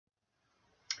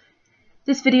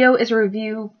This video is a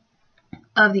review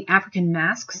of the African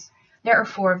masks. There are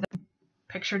 4 of them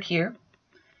pictured here,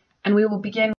 and we will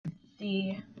begin with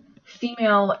the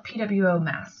female PWO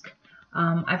mask.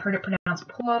 I've heard it pronounced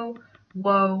PWO,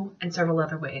 WO, and several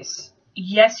other ways.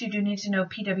 Yes, you do need to know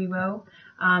PWO,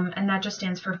 and that just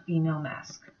stands for female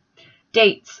mask.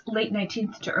 Dates, late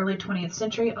 19th to early 20th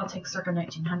century. I'll take circa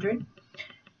 1900.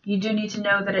 You do need to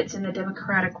know that it's in the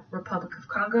Democratic Republic of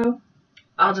Congo.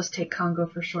 I'll just take Congo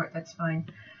for short, that's fine.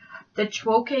 The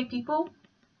Chwoke people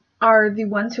are the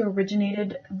ones who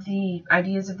originated the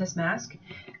ideas of this mask.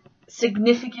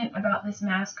 Significant about this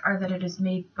mask are that it is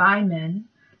made by men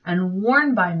and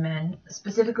worn by men,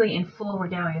 specifically in full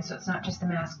regalia, so it's not just the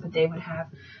mask, but they would have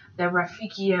the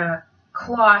rafikia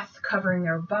cloth covering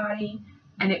their body,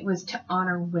 and it was to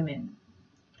honor women.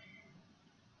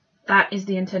 That is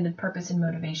the intended purpose and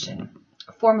motivation.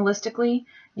 Formalistically,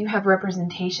 you have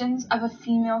representations of a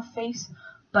female face,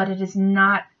 but it is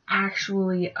not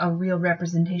actually a real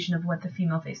representation of what the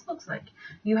female face looks like.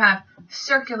 You have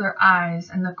circular eyes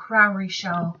and the cowrie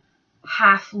shell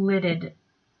half-lidded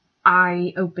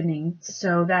eye opening,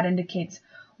 so that indicates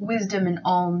wisdom and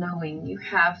all-knowing. You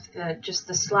have just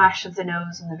the slash of the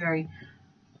nose and the very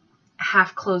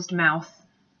half-closed mouth.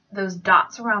 Those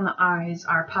dots around the eyes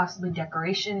are possibly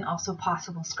decoration, also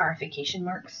possible scarification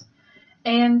marks.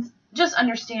 And just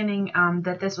understanding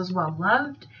that this was well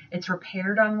loved, it's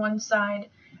repaired on one side,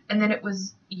 and then it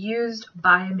was used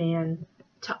by a man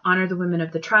to honor the women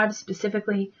of the tribe,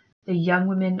 specifically the young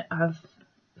women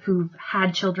who've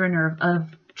had children or of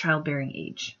childbearing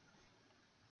age.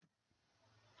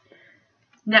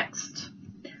 Next,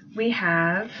 we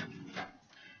have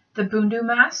the Bundu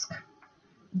mask.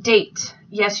 Date,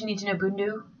 yes, you need to know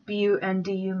Bundu,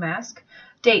 B-U-N-D-U mask.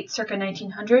 Date, circa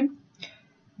 1900.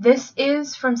 This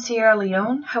is from Sierra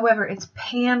Leone, however, it's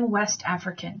pan-West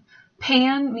African.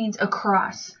 Pan means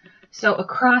across. So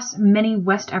across many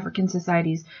West African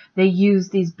societies, they use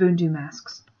these Bundu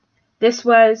masks. This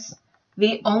was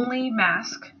the only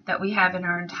mask that we have in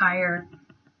our entire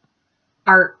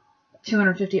art,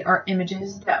 250 art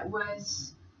images, that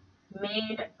was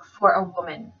made for a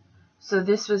woman. So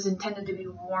this was intended to be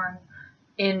worn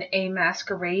in a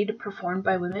masquerade performed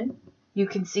by women. You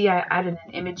can see I added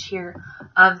an image here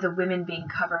of the women being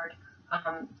covered.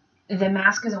 The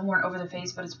mask isn't worn over the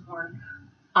face, but it's worn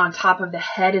on top of the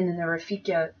head, and then the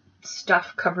rafikia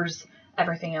stuff covers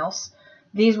everything else.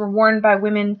 These were worn by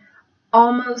women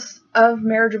almost of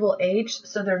marriageable age,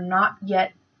 so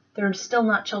they're still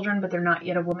not children, but they're not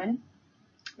yet a woman.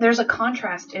 There's a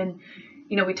contrast in,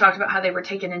 we talked about how they were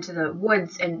taken into the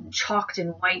woods and chalked in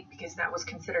white because that was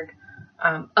considered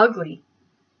ugly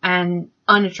and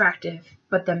unattractive,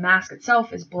 but the mask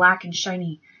itself is black and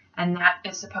shiny, and that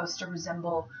is supposed to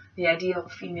resemble the ideal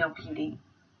of female beauty.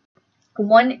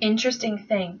 One interesting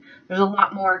thing, there's a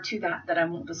lot more to that I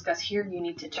won't discuss here. You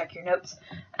need to check your notes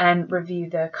and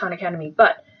review the Khan Academy,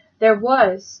 but there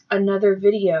was another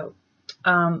video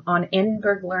on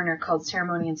Annenberg Lerner called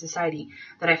Ceremony and Society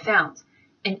that I found,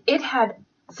 and it had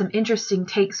some interesting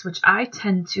takes, which I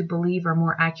tend to believe are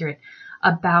more accurate,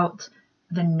 about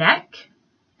the neck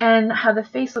and how the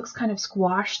face looks kind of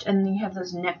squashed, and then you have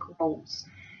those neck rolls.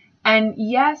 And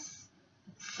yes,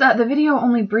 so the video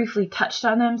only briefly touched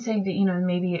on them, saying that,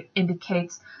 maybe it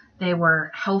indicates they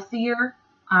were healthier.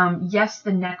 Yes,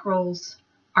 the neck rolls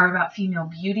are about female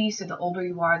beauty, so the older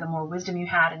you are, the more wisdom you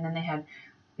had, and then they had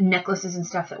necklaces and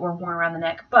stuff that were worn around the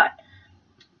neck. But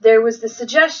there was the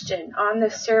suggestion on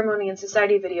the Ceremony and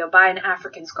Society video by an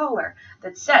African scholar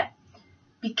that said,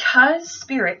 because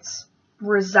spirits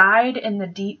reside in the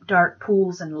deep, dark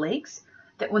pools and lakes,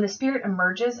 that when the spirit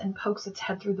emerges and pokes its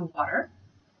head through the water,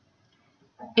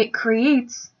 it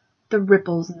creates the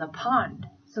ripples in the pond.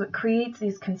 So it creates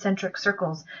these concentric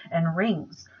circles and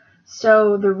rings.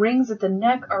 So the rings at the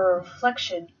neck are a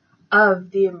reflection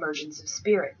of the emergence of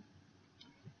spirit.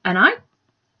 And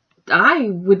I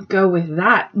would go with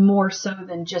that more so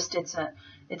than just it's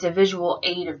a visual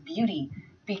aid of beauty,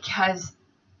 because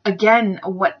again,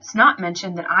 what's not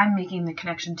mentioned that I'm making the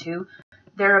connection to,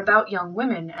 they're about young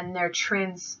women, and they're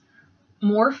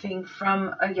transmorphing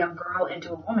from a young girl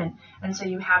into a woman. And so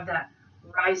you have that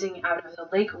rising out of the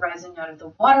lake, rising out of the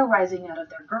water, rising out of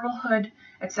their girlhood,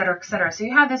 etc., etc. So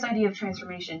you have this idea of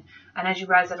transformation, and as you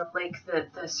rise out of the lake,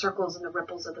 the circles and the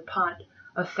ripples of the pond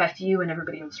affect you and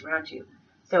everybody else around you.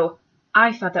 So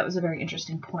I thought that was a very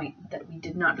interesting point that we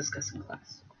did not discuss in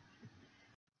class.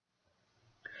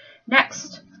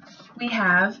 Next, we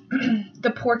have the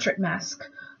portrait mask,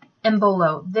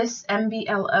 Mbolo. This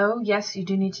MBLO, yes, you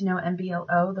do need to know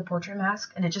MBLO, the portrait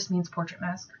mask, and it just means portrait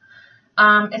mask.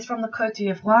 It's from the Côte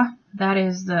d'Ivoire. That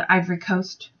is the Ivory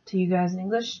Coast to you guys in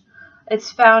English.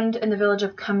 It's found in the village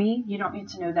of Kami. You don't need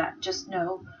to know that. Just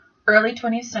know early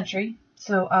 20th century.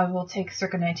 So I will take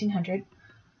circa 1900.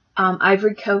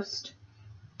 Ivory Coast.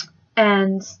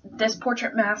 And this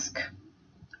portrait mask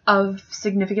of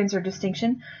significance or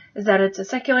distinction is that it's a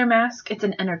secular mask. It's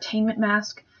an entertainment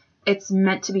mask. It's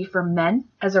meant to be for men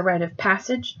as a rite of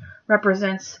passage,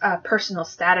 represents personal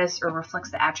status or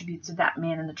reflects the attributes of that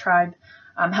man in the tribe,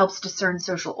 helps discern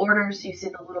social orders. You see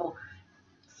the little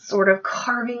sort of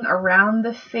carving around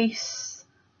the face,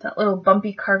 that little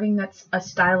bumpy carving that's a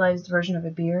stylized version of a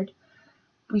beard.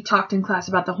 We talked in class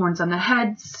about the horns on the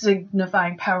head,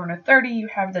 signifying power and authority. You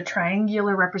have the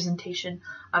triangular representation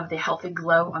of the healthy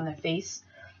glow on the face.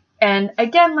 And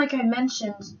again, like I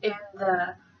mentioned in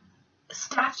the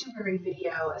statuary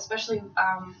video, especially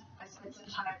I spent some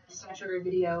time in the statuary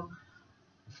video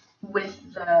with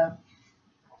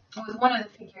one of the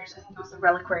figures, I think it was the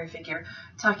reliquary figure,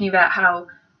 talking about how,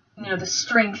 you know, the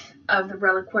strength of the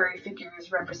reliquary figure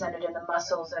is represented in the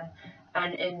muscles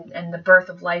and in the birth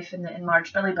of life in the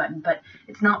enlarged belly button, but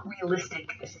it's not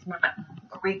realistic. This is not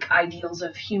Greek ideals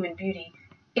of human beauty.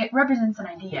 It represents an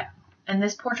idea, and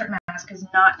this portrait mask is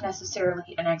not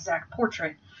necessarily an exact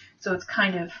portrait, so it's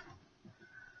kind of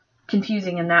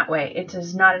confusing in that way. It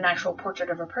is not an actual portrait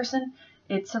of a person.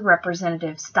 It's a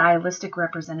representative, stylistic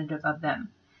representative of them.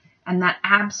 And that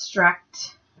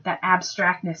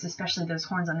abstractness, especially those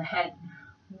horns on the head,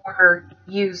 were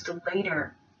used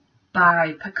later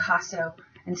by Picasso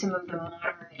and some of the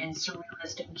modern and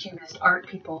surrealist and cubist art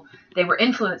people. They were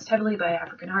influenced heavily by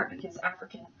African art because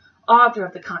all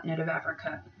throughout the continent of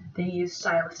Africa, they used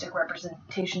stylistic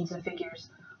representations of figures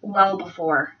well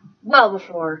before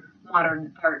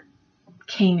modern art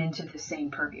came into the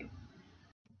same purview.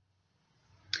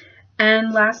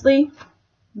 And lastly,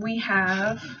 we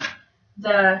have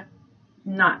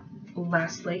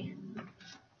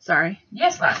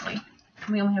lastly,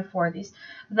 we only have 4 of these.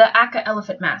 The Aka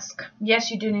elephant mask.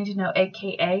 Yes, you do need to know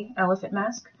AKA elephant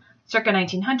mask. Circa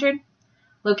 1900.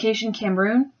 Location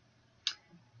Cameroon.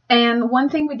 And one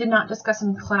thing we did not discuss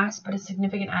in class, but a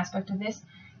significant aspect of this,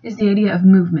 is the idea of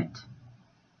movement.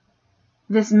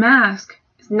 This mask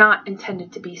is not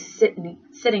intended to be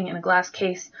sitting in a glass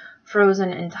case,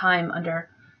 frozen in time under,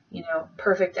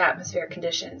 perfect atmospheric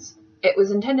conditions. It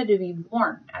was intended to be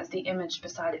worn, as the image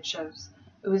beside it shows.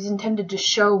 It was intended to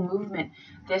show movement.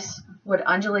 This would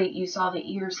undulate. You saw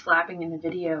the ears flapping in the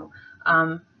video.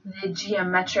 The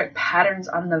geometric patterns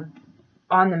on the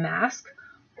mask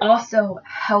also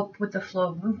help with the flow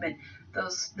of movement.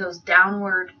 Those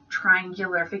downward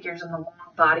triangular figures on the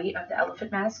long body of the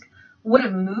elephant mask would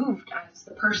have moved as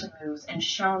the person moves and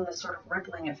shown the sort of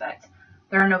rippling effect.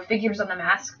 There are no figures on the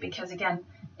mask because, again,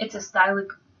 it's a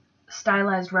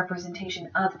stylized representation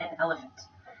of an elephant.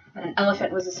 And an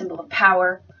elephant was a symbol of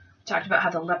power. We talked about how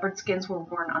the leopard skins were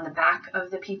worn on the back of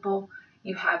the people.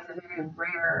 You have the very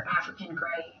rare African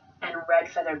gray and red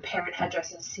feathered parrot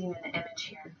headdresses seen in the image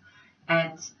here,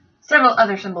 and several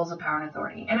other symbols of power and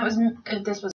authority. And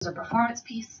this was a performance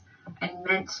piece and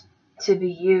meant to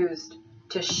be used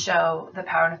to show the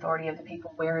power and authority of the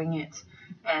people wearing it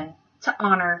and to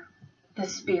honor the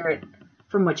spirit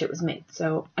from which it was made.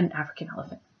 So an African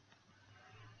elephant.